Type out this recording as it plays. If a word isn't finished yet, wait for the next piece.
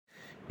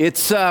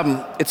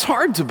It's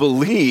hard to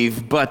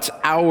believe, but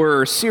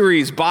our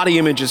series, Body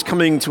Image, is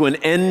coming to an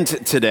end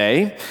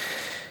today.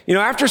 You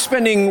know, after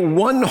spending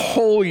one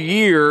whole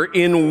year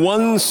in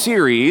one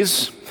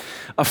series,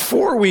 a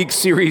 4-week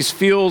series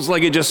feels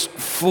like it just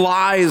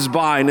flies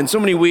by. And in so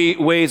many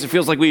ways, it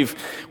feels like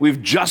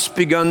we've just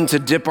begun to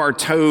dip our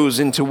toes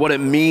into what it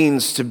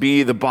means to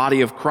be the body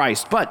of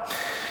Christ. But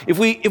if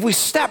we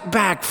step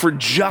back for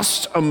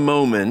just a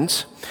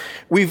moment,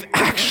 we've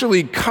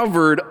actually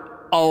covered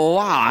a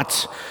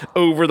lot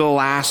over the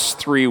last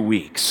 3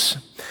 weeks.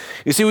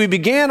 You see, we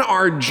began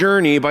our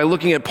journey by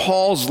looking at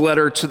Paul's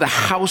letter to the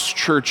house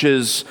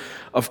churches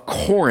of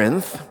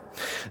Corinth,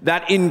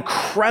 that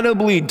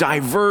incredibly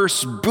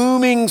diverse,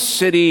 booming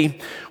city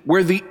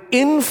where the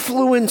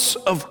influence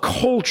of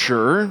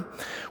culture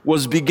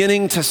was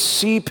beginning to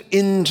seep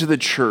into the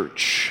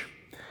church.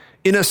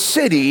 In a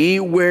city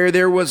where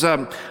there was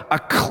a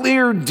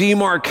clear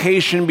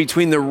demarcation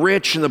between the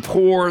rich and the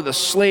poor, the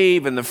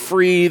slave and the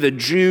free, the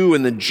Jew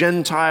and the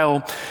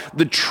Gentile,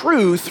 the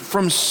truth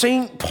from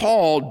St.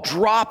 Paul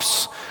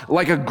drops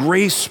like a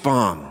grace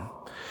bomb.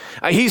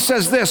 He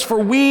says this, "For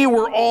we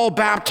were all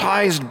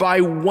baptized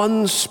by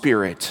one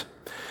Spirit,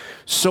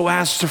 so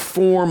as to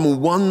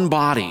form one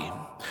body,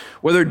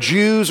 whether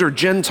Jews or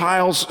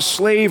Gentiles,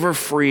 slave or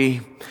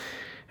free,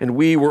 and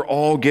we were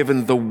all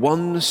given the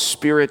one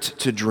Spirit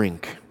to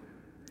drink.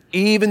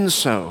 Even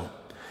so,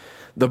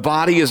 the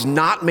body is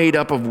not made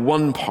up of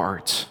one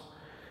part,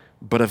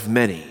 but of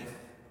many."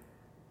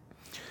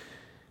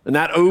 In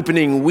that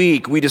opening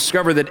week, we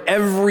discover that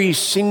every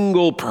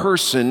single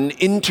person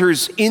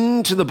enters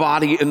into the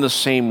body in the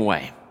same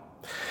way.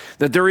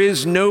 That there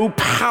is no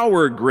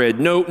power grid,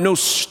 no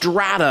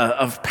strata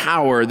of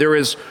power. There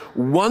is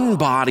one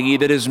body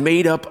that is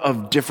made up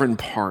of different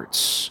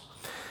parts.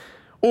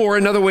 Or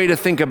another way to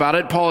think about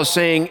it, Paul is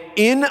saying,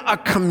 in a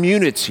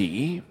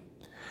community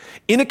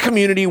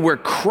where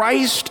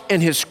Christ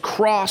and his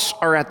cross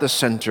are at the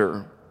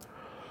center,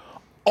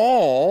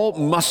 all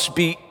must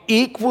be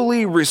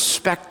equally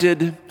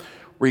respected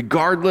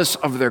regardless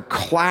of their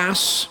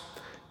class,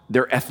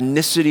 their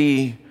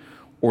ethnicity,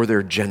 or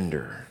their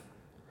gender.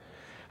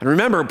 And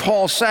remember,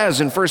 Paul says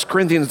in 1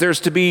 Corinthians, there's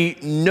to be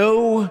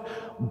no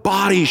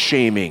body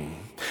shaming.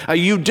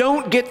 You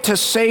don't get to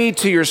say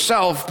to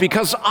yourself,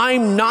 because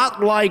I'm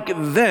not like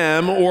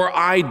them or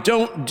I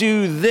don't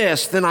do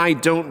this, then I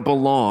don't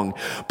belong.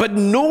 But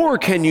nor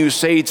can you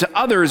say to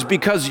others,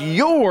 because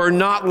you're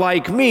not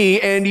like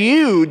me and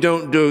you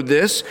don't do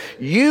this,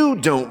 you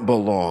don't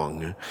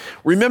belong.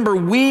 Remember,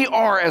 we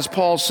are, as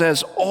Paul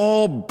says,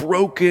 all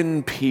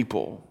broken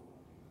people.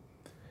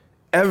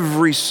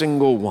 Every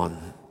single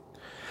one.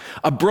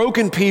 A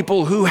broken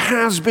people who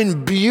has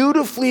been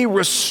beautifully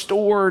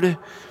restored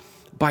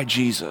by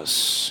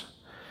Jesus.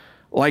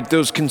 Like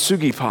those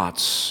kintsugi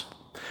pots,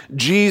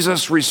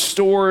 Jesus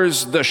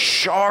restores the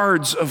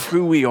shards of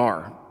who we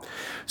are,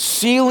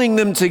 sealing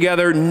them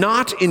together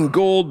not in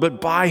gold but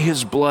by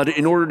his blood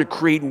in order to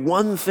create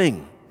one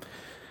thing,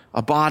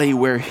 a body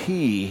where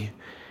he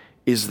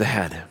is the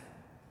head.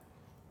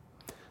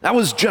 That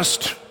was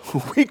just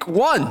week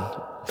 1.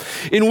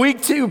 In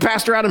week 2,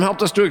 Pastor Adam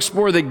helped us to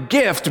explore the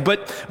gift,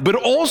 but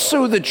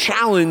also the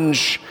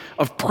challenge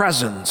of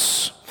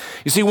presence.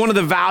 You see, one of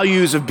the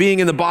values of being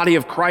in the body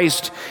of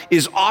Christ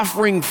is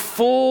offering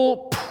full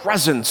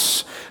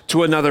presence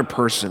to another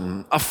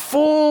person, a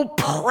full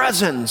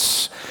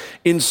presence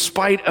in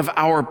spite of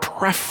our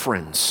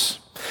preference.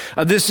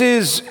 This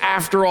is,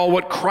 after all,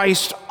 what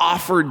Christ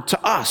offered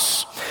to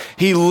us.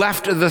 He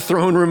left the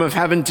throne room of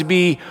heaven to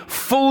be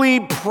fully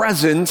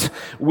present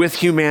with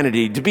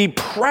humanity, to be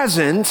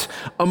present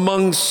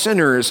among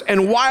sinners.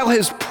 And while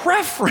his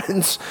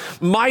preference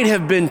might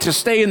have been to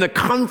stay in the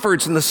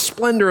comforts and the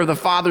splendor of the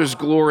Father's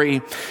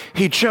glory,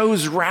 he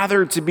chose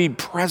rather to be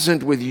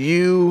present with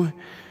you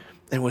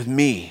and with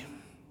me,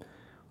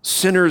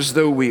 sinners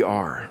though we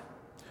are.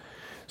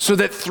 So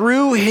that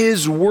through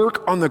his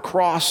work on the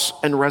cross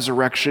and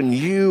resurrection,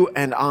 you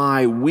and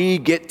I, we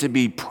get to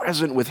be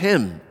present with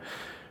him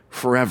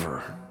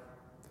forever.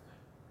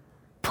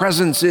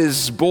 Presence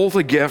is both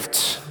a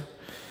gift,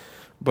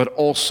 but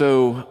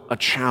also a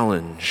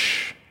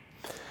challenge.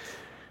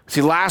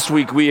 See, last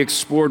week we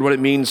explored what it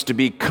means to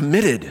be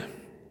committed,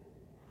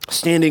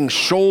 standing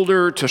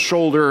shoulder to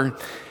shoulder,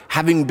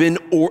 having been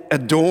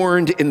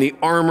adorned in the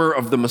armor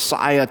of the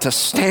Messiah, to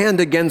stand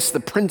against the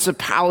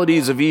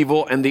principalities of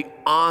evil and the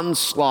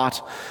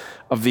onslaught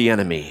of the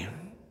enemy.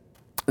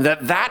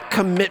 That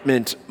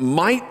commitment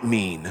might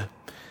mean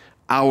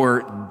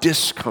our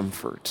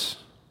discomfort.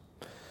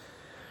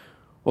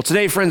 Well,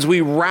 today, friends,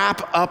 we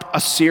wrap up a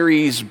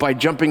series by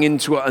jumping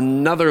into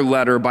another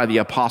letter by the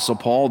Apostle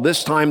Paul,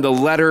 this time the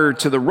letter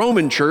to the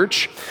Roman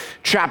church,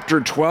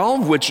 chapter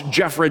 12, which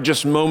Jeff read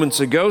just moments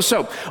ago.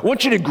 So I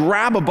want you to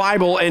grab a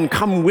Bible and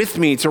come with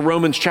me to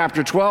Romans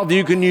chapter 12.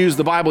 You can use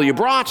the Bible you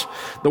brought,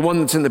 the one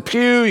that's in the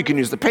pew. You can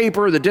use the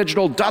paper, the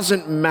digital,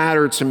 doesn't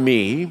matter to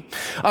me.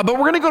 But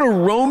we're going to go to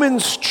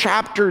Romans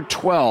chapter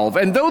 12.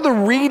 And though the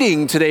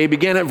reading today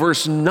began at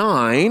verse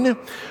 9,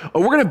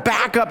 we're going to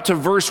back up to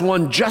verse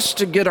 1 just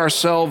to get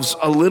ourselves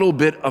a little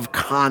bit of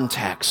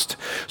context.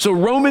 So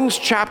Romans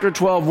chapter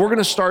 12, we're going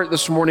to start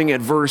this morning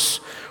at verse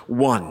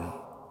 1.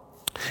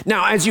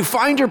 Now, as you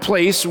find your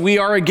place, we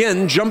are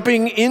again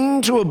jumping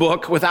into a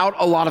book without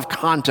a lot of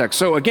context.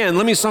 So again,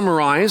 let me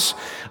summarize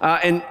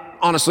and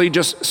honestly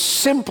just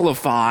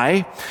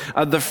simplify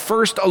the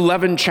first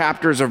 11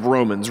 chapters of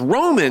Romans.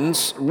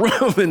 Romans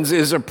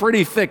is a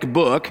pretty thick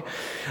book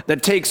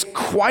that takes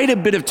quite a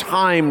bit of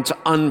time to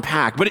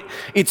unpack, but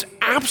it's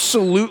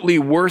absolutely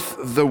worth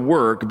the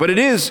work. But it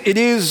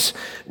is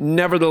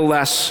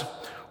nevertheless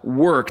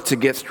work to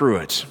get through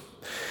it.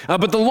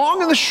 But the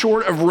long and the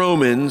short of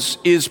Romans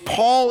is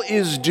Paul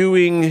is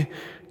doing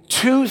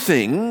two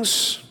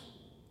things.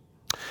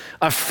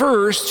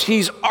 First,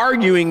 he's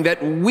arguing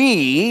that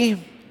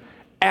we,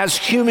 as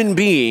human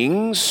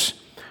beings,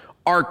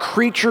 are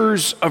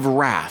creatures of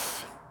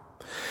wrath.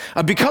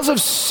 Because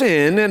of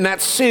sin, and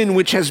that sin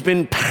which has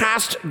been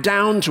passed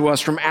down to us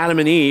from Adam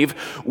and Eve,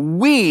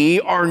 we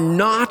are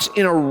not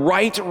in a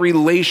right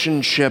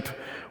relationship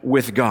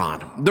with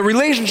God. The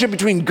relationship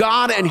between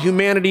God and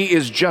humanity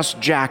is just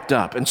jacked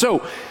up. And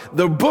so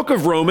the book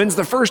of Romans,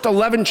 the first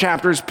 11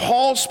 chapters,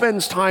 Paul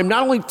spends time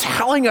not only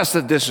telling us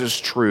that this is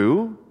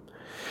true,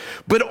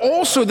 but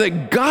also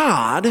that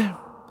God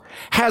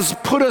has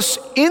put us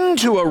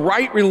into a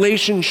right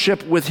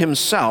relationship with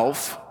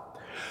himself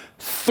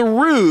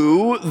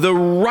through the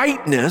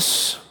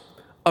rightness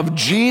of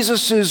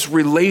Jesus'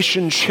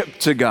 relationship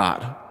to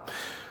God.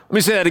 Let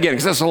me say that again,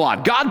 because that's a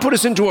lot. God put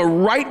us into a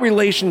right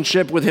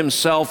relationship with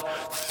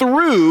himself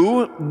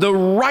through the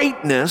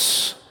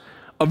rightness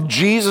of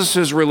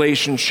Jesus'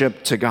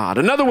 relationship to God.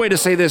 Another way to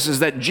say this is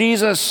that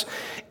Jesus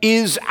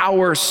is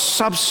our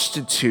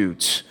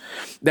substitute,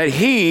 that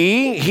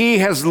he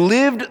has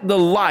lived the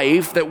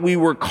life that we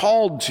were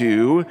called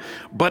to,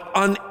 but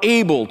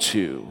unable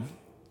to.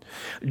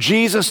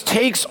 Jesus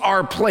takes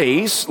our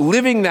place,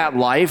 living that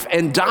life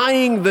and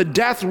dying the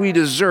death we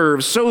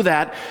deserve so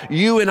that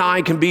you and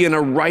I can be in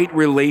a right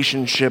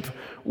relationship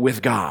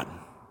with God.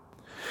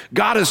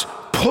 God has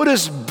put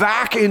us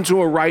back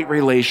into a right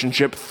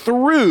relationship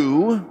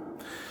through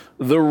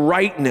the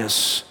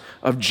rightness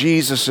of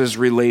Jesus'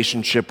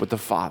 relationship with the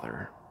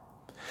Father.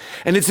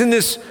 And it's in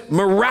this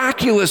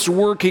miraculous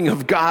working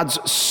of God's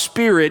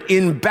Spirit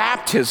in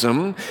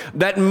baptism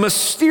that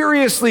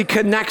mysteriously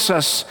connects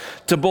us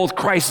to both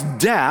Christ's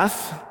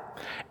death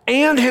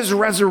and his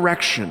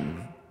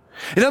resurrection.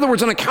 In other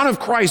words, on account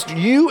of Christ,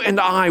 you and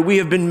I, we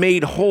have been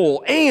made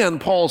whole. And,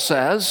 Paul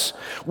says,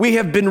 we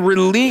have been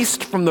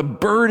released from the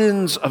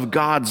burdens of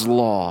God's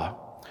law.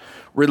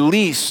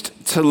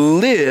 Released to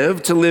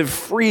live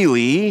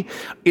freely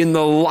in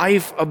the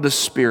life of the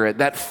Spirit,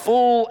 that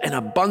full and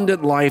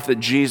abundant life that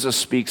Jesus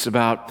speaks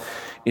about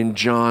in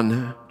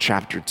John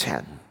chapter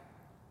 10.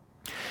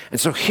 And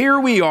so here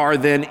we are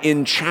then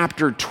in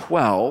chapter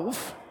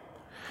 12,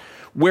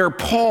 where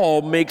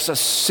Paul makes a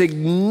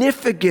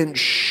significant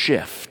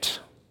shift.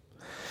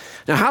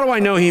 Now, how do I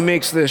know he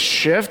makes this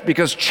shift?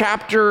 Because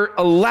chapter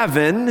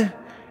 11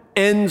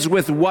 ends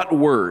with what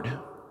word?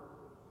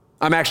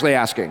 I'm actually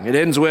asking. It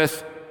ends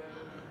with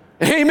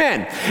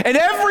amen. And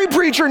every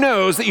preacher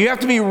knows that you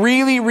have to be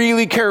really,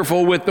 really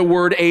careful with the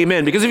word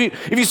amen. Because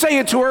if you say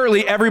it too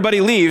early,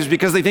 everybody leaves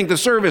because they think the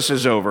service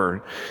is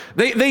over.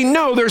 They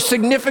know there's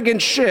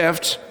significant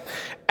shift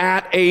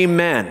at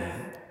amen.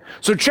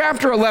 So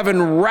chapter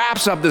 11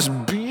 wraps up this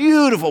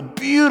beautiful,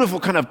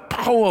 beautiful kind of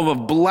poem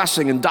of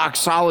blessing and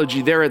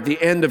doxology there at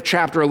the end of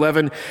chapter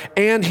 11,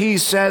 and he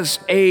says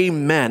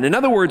amen. In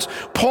other words,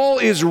 Paul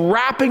is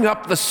wrapping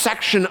up the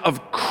section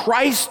of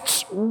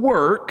Christ's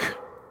work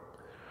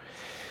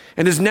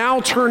and is now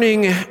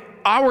turning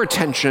our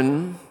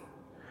attention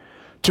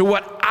to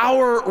what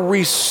our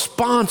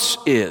response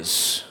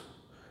is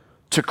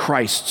to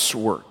Christ's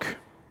work.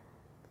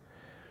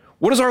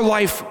 What does our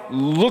life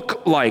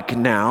look like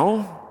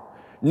now,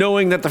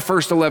 knowing that the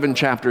first 11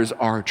 chapters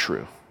are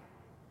true?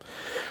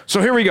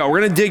 So here we go.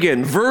 We're going to dig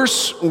in.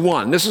 Verse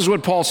 1. This is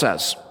what Paul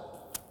says.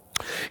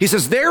 He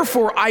says,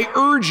 "Therefore, I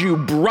urge you,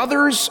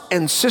 brothers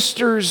and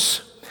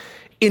sisters,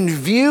 in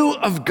view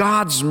of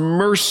God's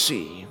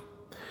mercy,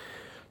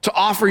 to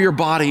offer your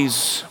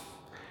bodies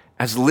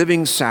as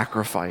living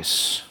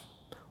sacrifice,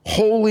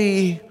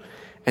 holy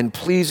and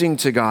pleasing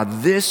to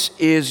God. This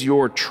is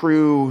your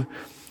true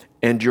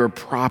and your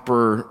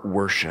proper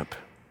worship.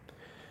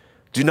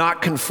 Do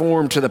not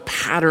conform to the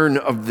pattern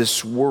of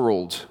this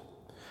world,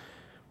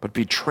 but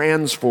be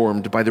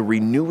transformed by the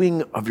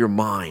renewing of your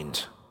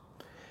mind.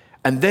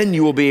 And then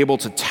you will be able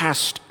to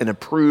test and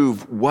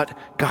approve what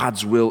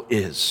God's will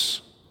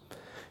is,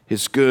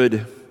 his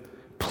good,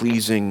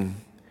 pleasing,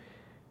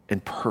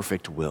 and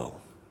perfect will."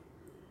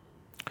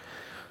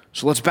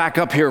 So let's back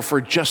up here for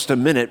just a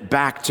minute,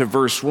 back to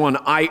verse 1.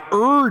 "I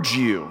urge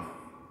you,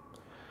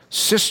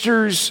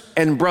 sisters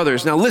and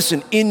brothers." Now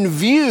listen, in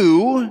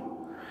view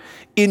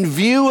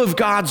of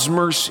God's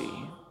mercy.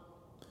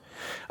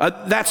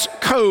 That's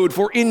code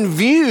for in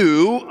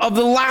view of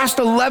the last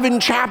 11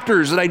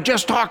 chapters that I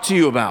just talked to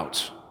you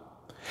about.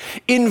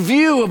 In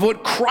view of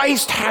what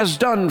Christ has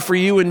done for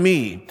you and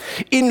me,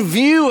 in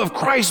view of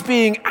Christ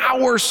being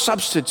our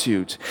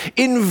substitute,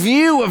 in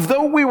view of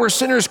though we were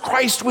sinners,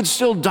 Christ would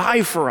still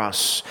die for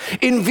us,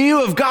 in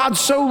view of God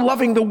so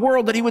loving the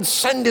world that he would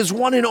send his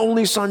one and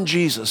only Son,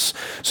 Jesus,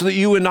 so that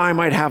you and I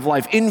might have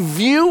life. In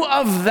view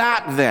of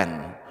that,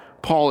 then,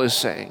 Paul is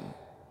saying,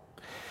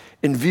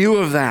 in view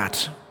of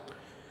that,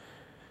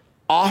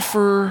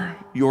 offer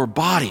your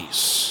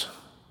bodies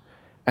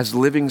as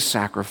living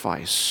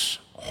sacrifice,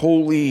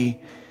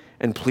 holy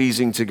and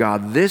pleasing to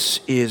God. This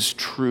is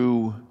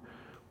true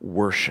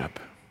worship.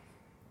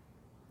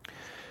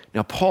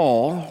 Now,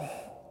 Paul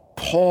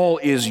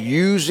is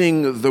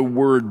using the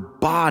word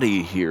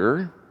body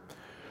here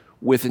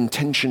with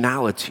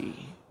intentionality.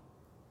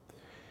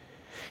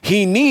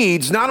 He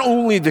needs not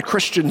only the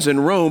Christians in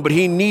Rome, but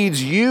he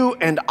needs you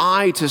and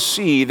I to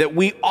see that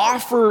we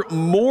offer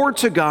more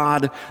to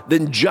God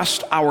than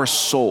just our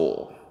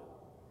soul.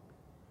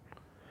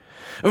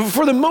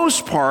 For the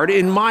most part,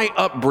 in my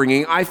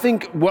upbringing, I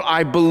think what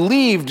I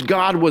believed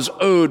God was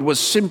owed was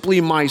simply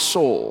my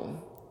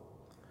soul,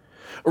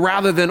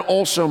 rather than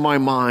also my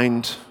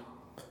mind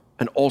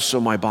and also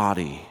my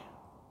body.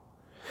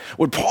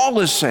 What Paul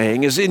is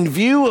saying is, in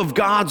view of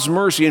God's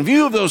mercy, in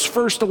view of those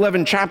first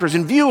 11 chapters,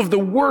 in view of the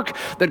work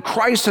that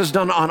Christ has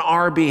done on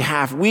our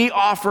behalf, we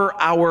offer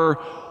our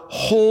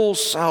whole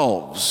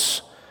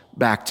selves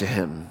back to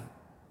him.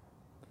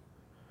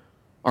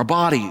 Our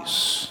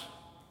bodies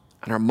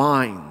and our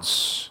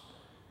minds,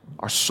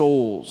 our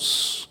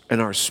souls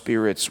and our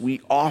spirits,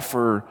 we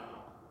offer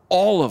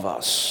all of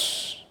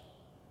us,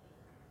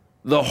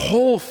 the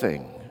whole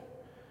thing,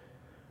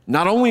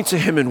 not only to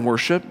him in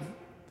worship,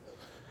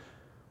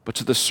 but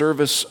to the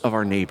service of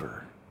our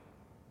neighbor.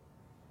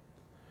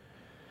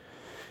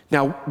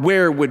 Now,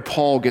 where would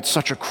Paul get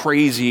such a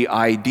crazy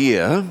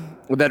idea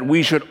that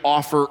we should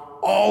offer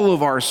all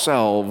of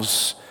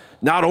ourselves,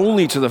 not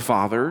only to the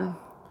Father,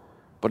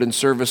 but in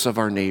service of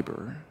our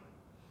neighbor?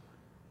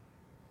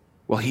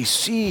 Well, he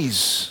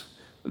sees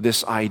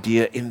this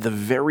idea in the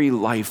very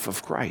life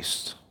of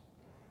Christ,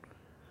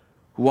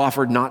 who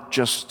offered not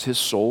just his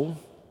soul,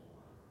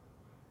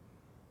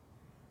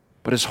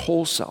 but his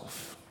whole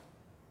self,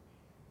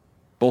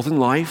 both in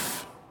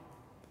life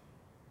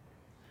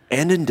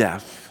and in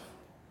death.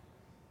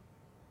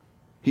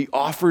 He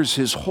offers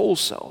his whole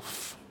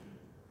self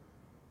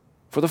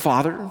for the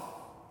Father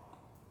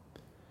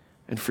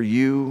and for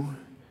you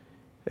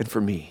and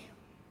for me.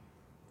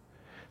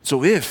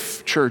 So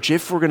if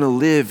we're going to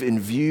live in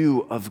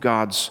view of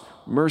God's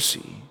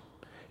mercy,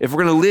 if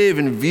we're going to live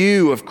in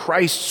view of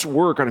Christ's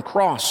work on a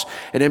cross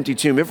and empty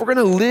tomb, if we're going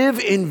to live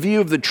in view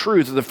of the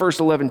truth of the first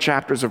 11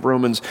 chapters of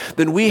Romans,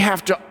 then we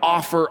have to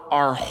offer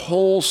our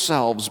whole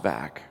selves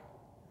back,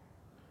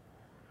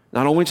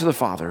 not only to the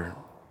Father,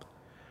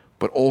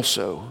 but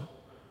also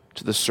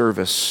to the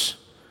service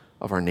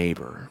of our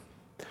neighbor.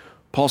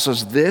 Paul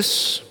says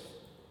this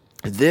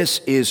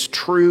is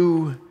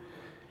true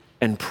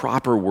and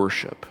proper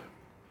worship.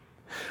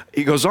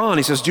 He goes on,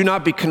 he says, do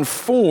not be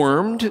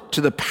conformed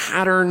to the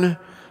pattern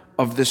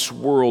of this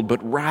world,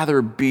 but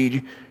rather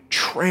be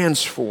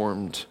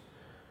transformed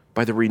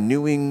by the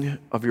renewing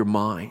of your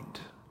mind.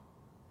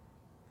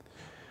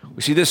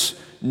 We see this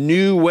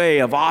new way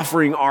of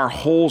offering our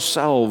whole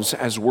selves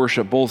as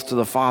worship, both to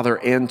the Father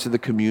and to the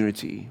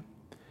community.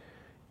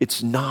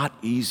 It's not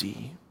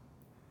easy.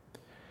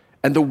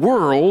 And the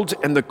world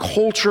and the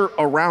culture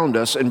around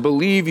us, and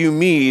believe you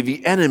me,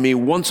 the enemy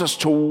wants us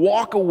to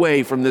walk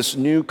away from this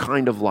new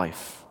kind of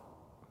life.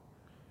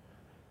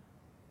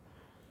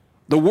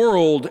 The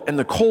world and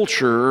the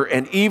culture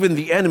and even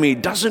the enemy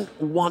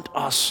doesn't want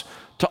us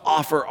to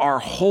offer our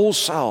whole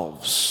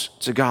selves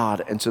to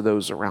God and to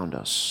those around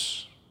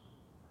us.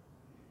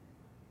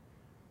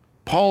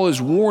 Paul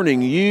is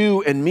warning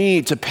you and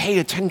me to pay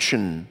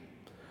attention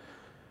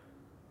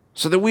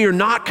so that we are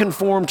not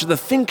conformed to the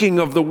thinking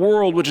of the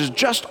world, which is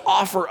just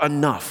offer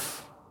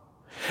enough,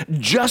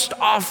 just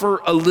offer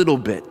a little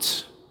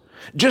bit,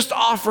 just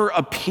offer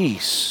a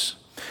piece,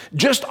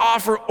 just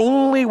offer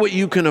only what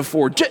you can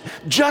afford,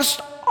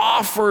 just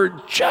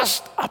offer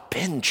just a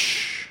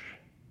pinch.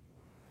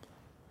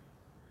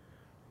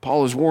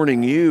 Paul is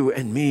warning you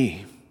and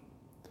me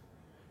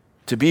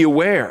to be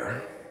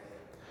aware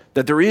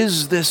that there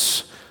is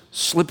this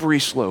slippery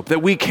slope,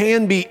 that we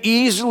can be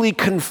easily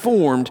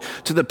conformed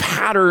to the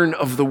pattern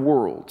of the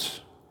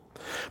world.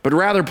 But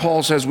rather,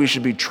 Paul says we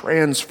should be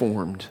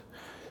transformed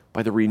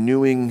by the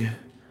renewing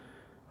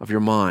of your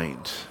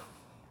mind.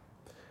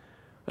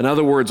 In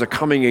other words, a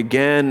coming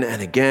again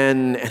and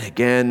again and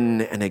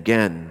again and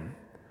again.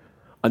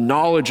 A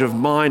knowledge of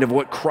mind of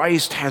what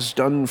Christ has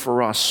done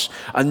for us.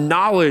 A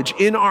knowledge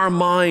in our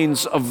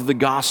minds of the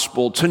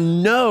gospel. To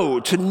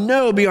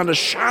know beyond a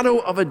shadow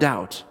of a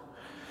doubt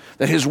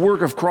that his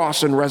work of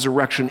cross and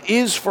resurrection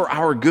is for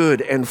our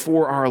good and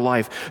for our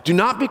life. Do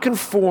not be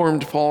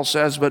conformed, Paul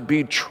says, but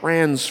be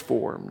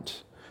transformed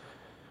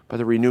by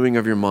the renewing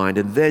of your mind,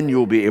 and then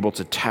you'll be able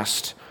to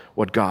test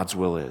what God's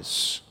will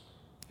is,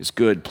 his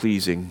good,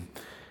 pleasing,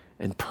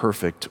 and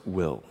perfect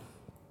will.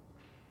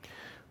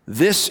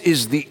 This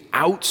is the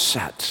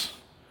outset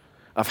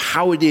of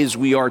how it is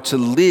we are to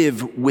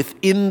live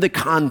within the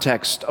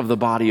context of the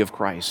body of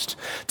Christ.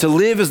 To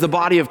live as the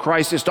body of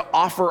Christ is to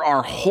offer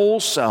our whole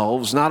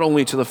selves, not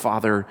only to the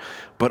Father,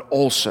 but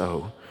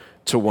also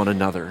to one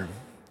another.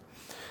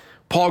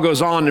 Paul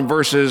goes on in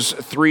verses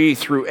 3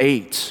 through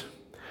 8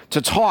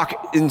 to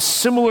talk in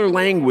similar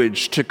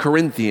language to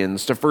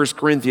Corinthians, to 1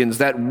 Corinthians,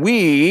 that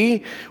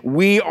we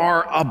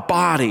are a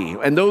body.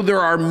 And though there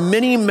are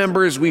many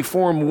members, we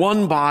form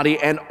one body,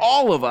 and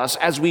all of us,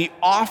 as we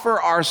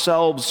offer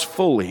ourselves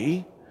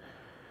fully,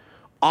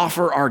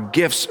 offer our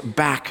gifts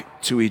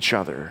back to each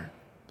other.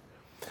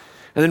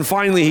 And then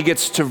finally, he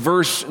gets to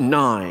verse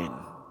 9.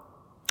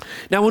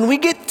 Now, when we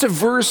get to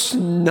verse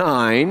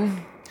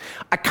 9,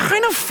 I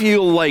kind of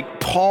feel like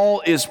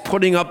Paul is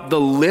putting up the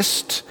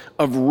list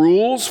of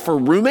rules for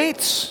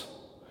roommates.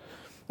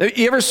 Have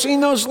you ever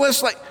seen those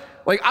lists?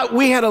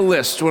 We had a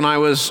list when I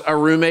was a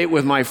roommate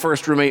with my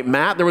first roommate,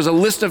 Matt. There was a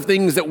list of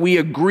things that we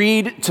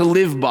agreed to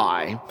live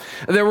by.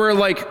 There were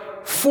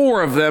like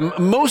 4 of them.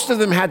 Most of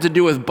them had to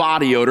do with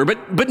body odor,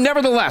 but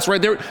nevertheless,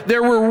 right?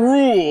 There were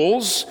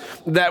rules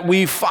that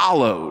we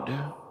followed.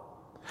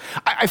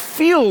 I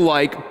feel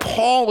like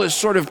Paul is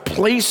sort of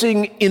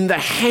placing in the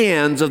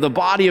hands of the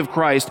body of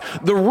Christ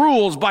the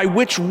rules by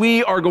which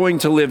we are going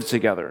to live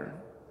together.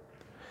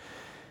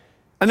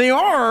 And they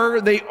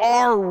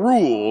are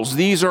rules.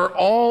 These are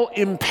all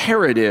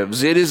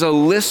imperatives. It is a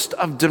list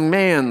of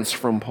demands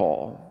from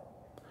Paul.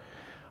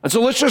 And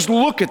so let's just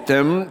look at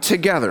them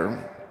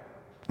together.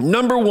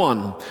 Number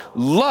 1,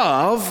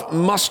 love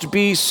must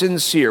be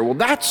sincere. Well,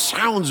 that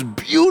sounds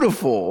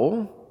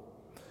beautiful,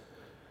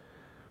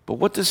 but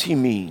what does he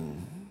mean?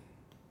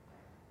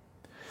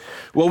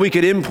 Well, we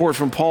could import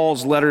from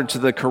Paul's letter to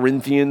the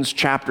Corinthians,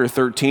 chapter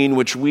 13,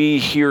 which we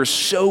hear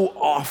so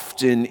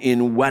often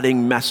in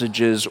wedding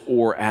messages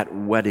or at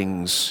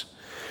weddings.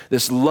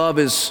 This love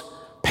is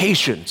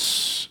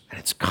patience, and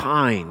it's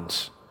kind.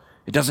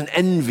 It doesn't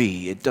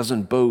envy. It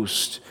doesn't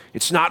boast.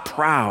 It's not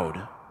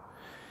proud.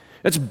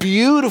 It's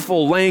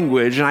beautiful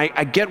language, and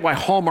I get why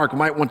Hallmark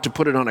might want to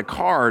put it on a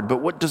card, but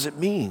what does it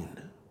mean?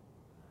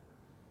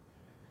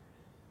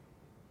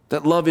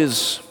 That love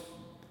is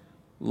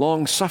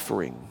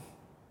long-suffering.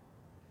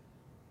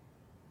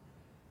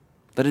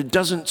 That it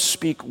doesn't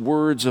speak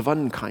words of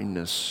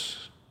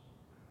unkindness.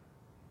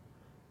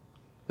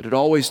 That it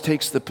always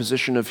takes the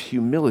position of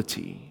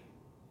humility.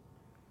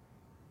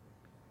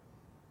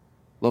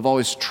 Love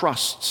always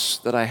trusts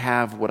that I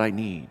have what I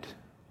need.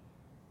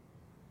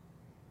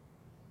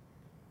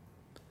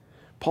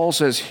 Paul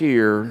says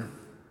here,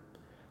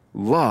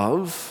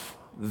 love,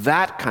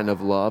 that kind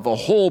of love, a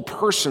whole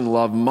person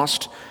love,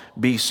 must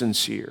be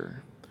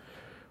sincere.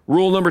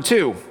 Rule number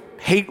 2,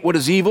 hate what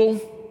is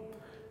evil,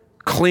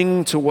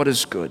 cling to what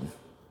is good.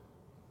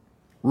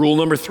 Rule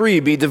number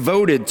 3, be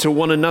devoted to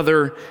one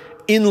another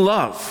in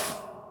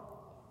love.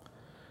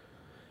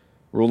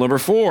 Rule number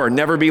 4,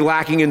 never be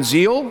lacking in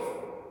zeal,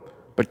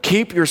 but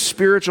keep your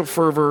spiritual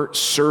fervor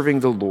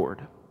serving the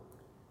Lord.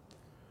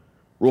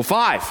 Rule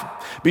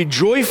 5, be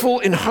joyful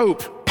in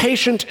hope,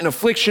 patient in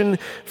affliction,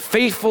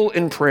 faithful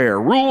in prayer.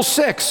 Rule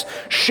 6,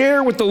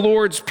 share with the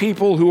Lord's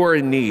people who are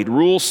in need.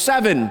 Rule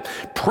 7,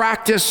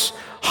 practice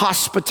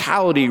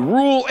hospitality.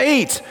 Rule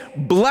 8,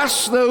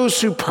 bless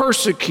those who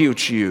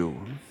persecute you.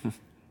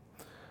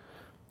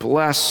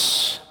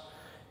 Bless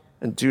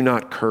and do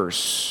not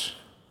curse.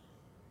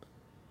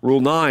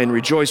 Rule 9,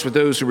 rejoice with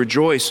those who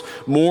rejoice,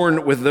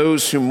 mourn with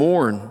those who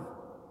mourn.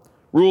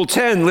 Rule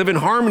 10, live in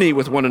harmony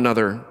with one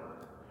another.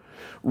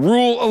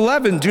 Rule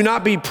 11, do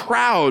not be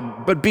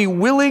proud, but be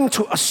willing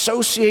to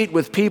associate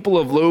with people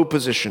of low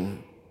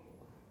position.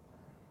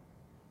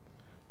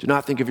 Do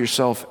not think of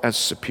yourself as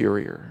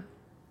superior.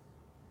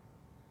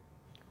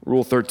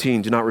 Rule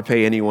 13, do not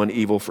repay anyone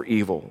evil for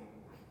evil.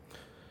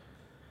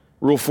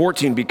 Rule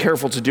 14, be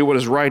careful to do what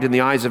is right in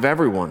the eyes of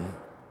everyone.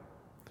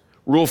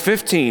 Rule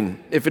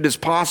 15, if it is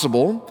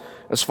possible,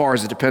 as far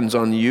as it depends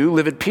on you,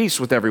 live at peace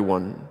with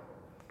everyone.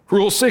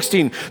 Rule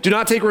 16, do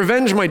not take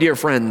revenge, my dear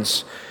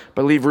friends,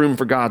 but leave room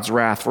for God's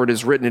wrath, for it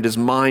is written, it is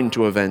mine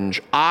to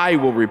avenge. I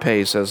will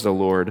repay, says the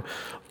Lord.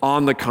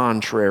 On the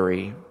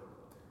contrary,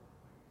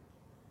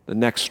 the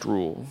next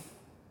rule,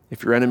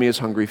 if your enemy is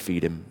hungry,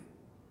 feed him.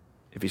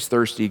 If he's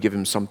thirsty, give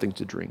him something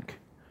to drink.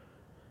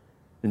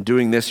 In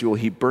doing this, you will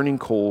heap burning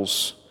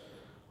coals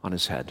on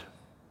his head.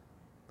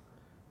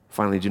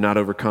 Finally, do not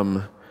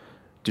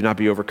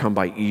be overcome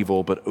by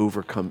evil, but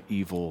overcome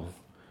evil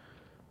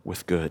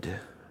with good.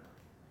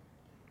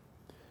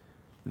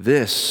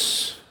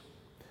 This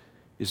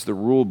is the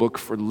rule book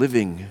for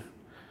living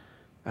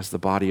as the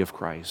body of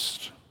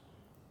Christ.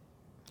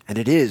 And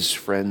it is,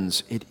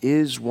 friends, it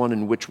is one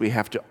in which we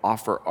have to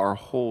offer our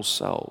whole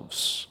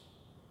selves.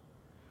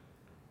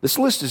 This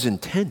list is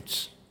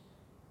intense.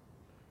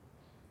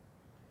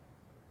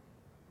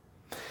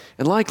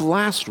 And like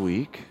last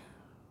week,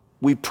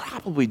 we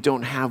probably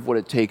don't have what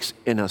it takes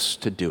in us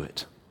to do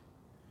it.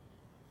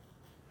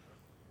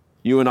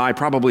 You and I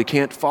probably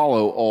can't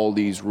follow all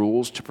these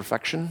rules to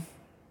perfection.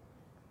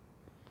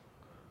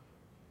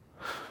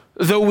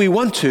 Though we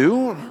want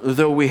to,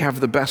 though we have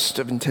the best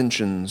of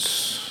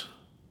intentions,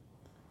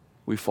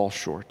 we fall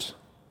short.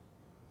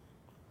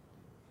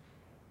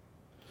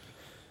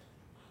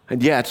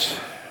 And yet,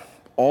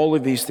 all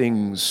of these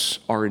things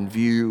are in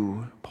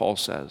view, Paul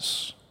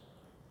says,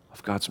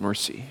 of God's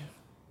mercy.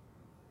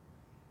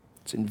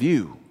 It's in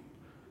view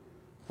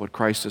of what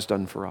Christ has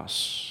done for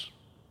us.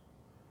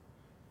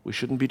 We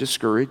shouldn't be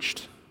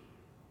discouraged.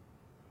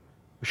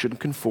 We shouldn't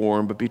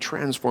conform, but be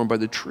transformed by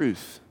the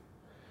truth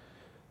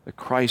that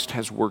Christ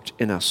has worked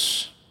in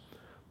us,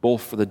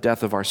 both for the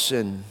death of our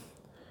sin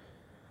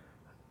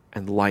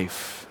and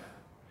life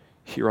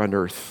here on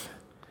earth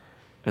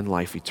and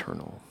life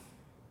eternal.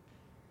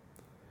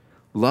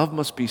 Love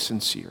must be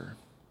sincere.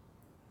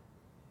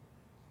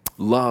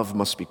 Love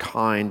must be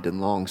kind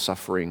and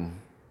long-suffering,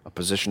 a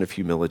position of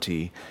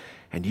humility.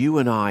 And you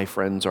and I,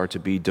 friends, are to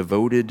be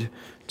devoted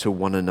to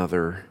one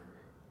another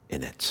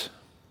in it.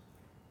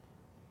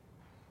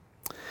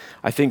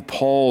 I think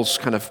Paul's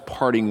kind of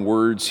parting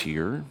words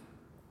here,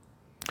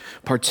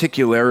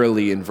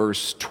 particularly in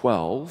verse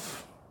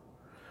 12,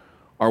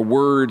 are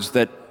words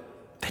that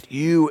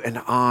you and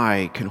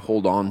I can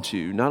hold on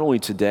to, not only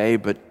today,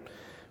 but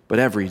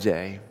every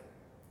day.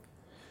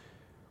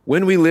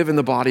 When we live in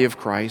the body of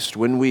Christ,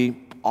 when we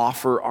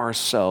offer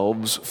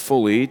ourselves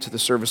fully to the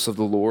service of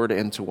the Lord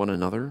and to one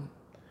another,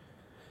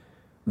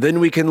 then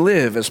we can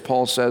live, as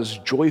Paul says,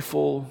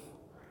 joyful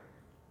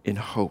in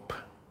hope.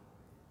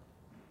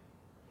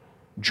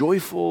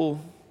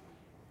 Joyful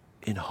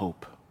in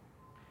hope.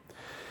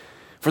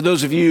 For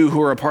those of you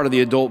who are a part of the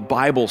adult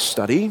Bible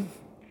study,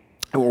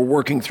 and we're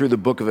working through the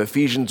book of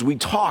Ephesians, we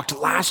talked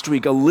last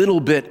week a little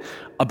bit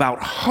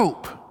about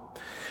hope.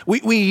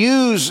 We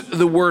use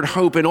the word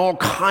hope in all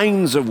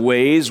kinds of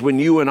ways when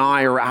you and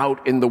I are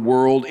out in the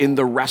world in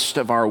the rest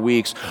of our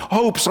weeks.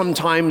 Hope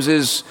sometimes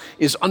is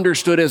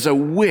understood as a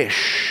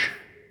wish.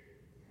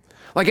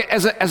 Like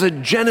as a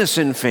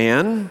Jennison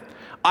fan,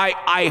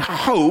 I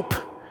hope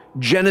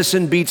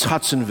Jennison beats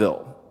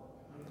Hudsonville.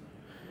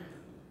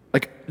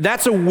 Like,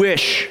 that's a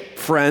wish,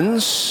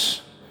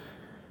 friends.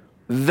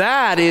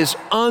 That is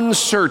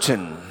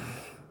uncertain.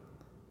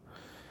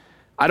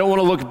 I don't want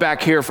to look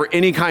back here for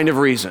any kind of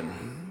reason.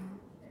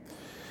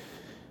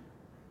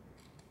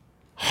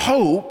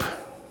 Hope,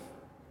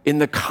 in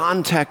the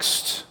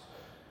context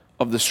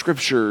of the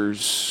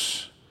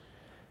scriptures,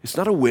 is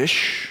not a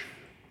wish,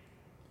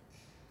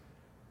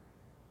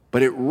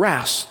 but it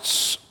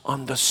rests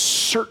on the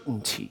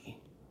certainty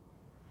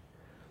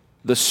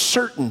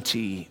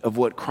of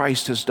what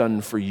Christ has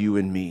done for you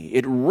and me.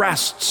 It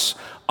rests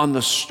on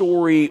the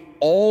story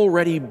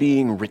already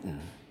being written.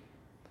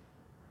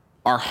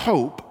 Our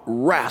hope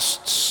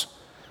rests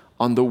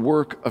on the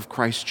work of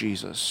Christ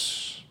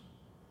Jesus.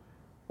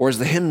 Or as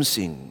the hymn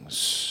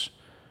sings,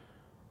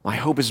 my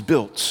hope is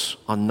built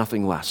on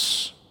nothing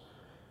less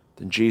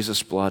than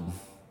Jesus' blood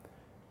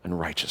and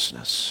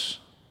righteousness.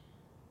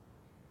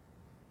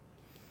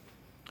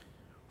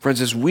 Friends,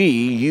 as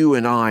you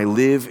and I,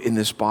 live in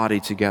this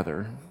body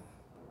together,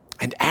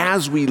 and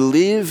as we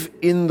live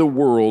in the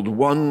world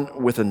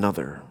one with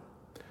another,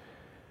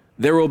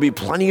 there will be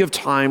plenty of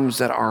times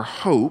that our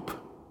hope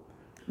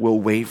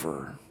will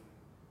waver.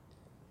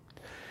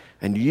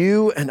 And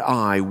you and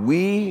I,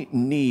 we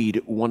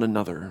need one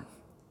another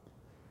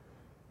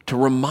to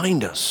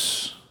remind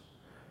us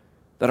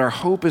that our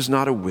hope is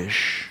not a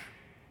wish,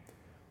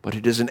 but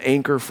it is an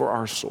anchor for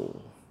our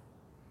soul.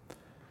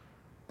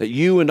 That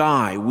you and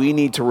I, we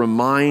need to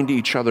remind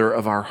each other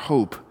of our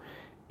hope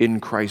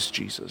in Christ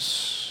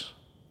Jesus.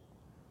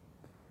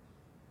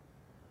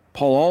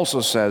 Paul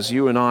also says,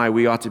 you and I,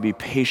 we ought to be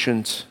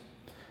patient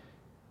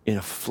in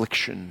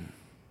affliction.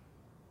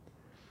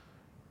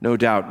 No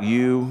doubt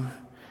you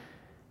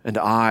and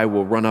I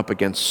will run up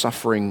against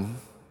suffering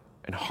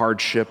and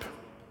hardship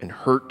and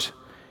hurt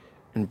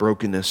and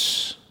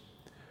brokenness.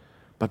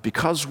 But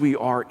because we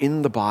are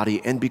in the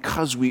body and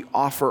because we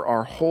offer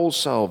our whole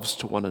selves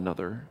to one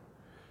another,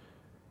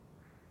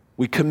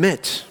 we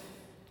commit,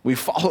 we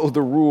follow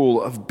the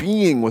rule of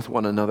being with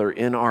one another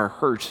in our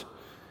hurt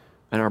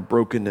and our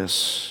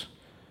brokenness.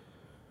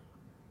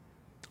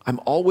 I'm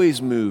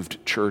always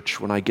moved,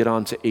 church, when I get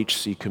onto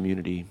HC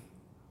Community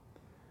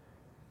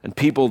and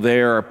people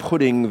there are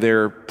putting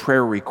their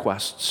prayer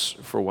requests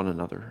for one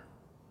another.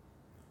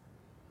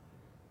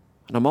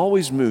 And I'm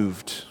always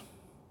moved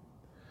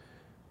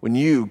when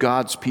you,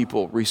 God's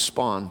people,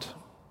 respond,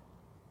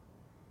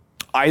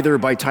 either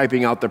by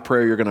typing out the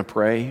prayer you're going to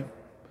pray,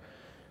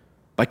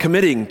 by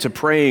committing to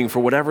praying for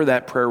whatever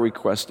that prayer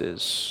request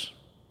is.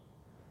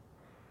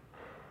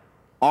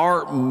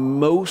 Our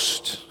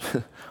most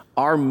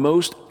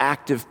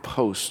active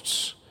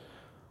posts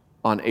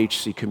on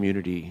HC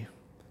Community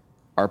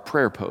are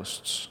prayer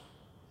posts.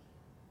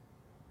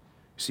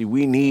 See,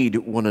 we need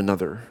one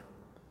another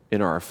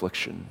in our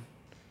affliction.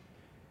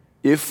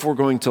 If we're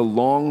going to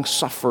long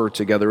suffer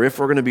together, if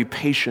we're going to be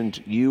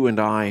patient, you and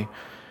I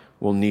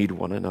will need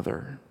one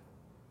another.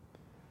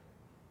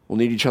 We'll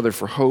need each other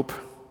for hope,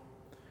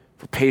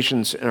 for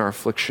patience in our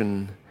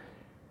affliction,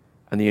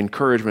 and the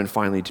encouragement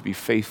finally to be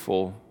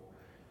faithful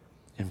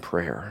in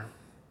prayer.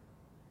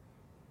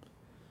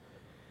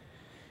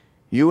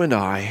 You and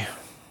I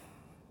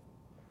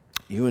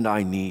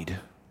need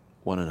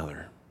one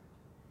another.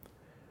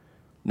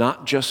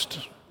 Not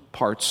just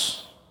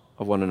parts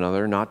of one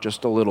another, not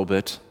just a little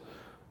bit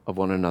of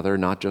one another,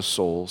 not just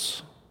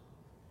souls.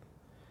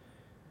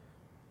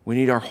 We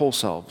need our whole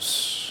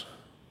selves.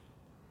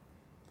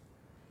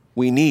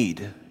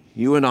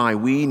 You and I,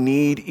 we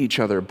need each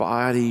other,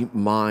 body,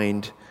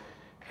 mind,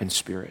 and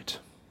spirit,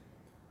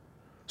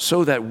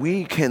 so that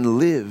we can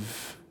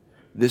live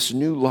this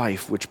new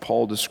life which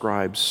Paul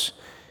describes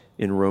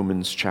in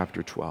Romans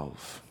chapter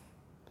 12.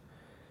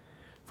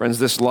 Friends,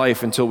 this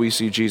life, until we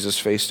see Jesus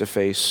face to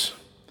face,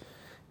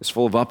 is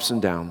full of ups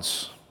and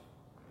downs.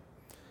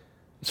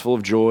 It's full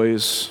of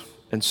joys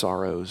and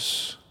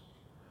sorrows.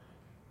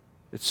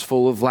 It's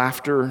full of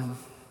laughter, and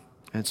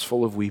it's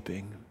full of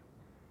weeping.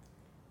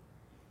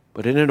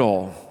 But in it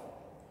all,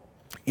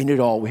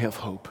 we have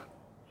hope.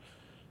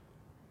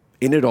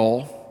 In it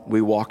all,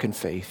 we walk in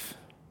faith.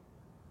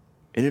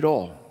 In it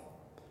all,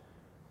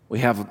 we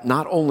have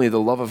not only the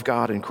love of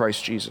God in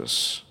Christ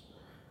Jesus,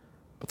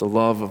 but the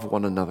love of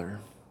one another.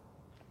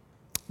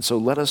 And so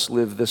let us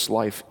live this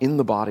life in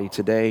the body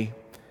today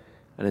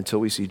and until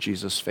we see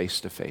Jesus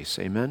face to face.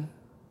 Amen?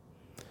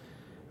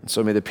 And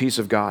so may the peace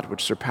of God,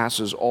 which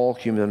surpasses all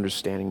human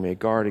understanding, may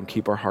guard and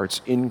keep our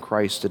hearts in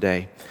Christ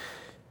today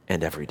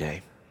and every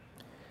day.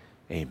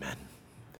 Amen.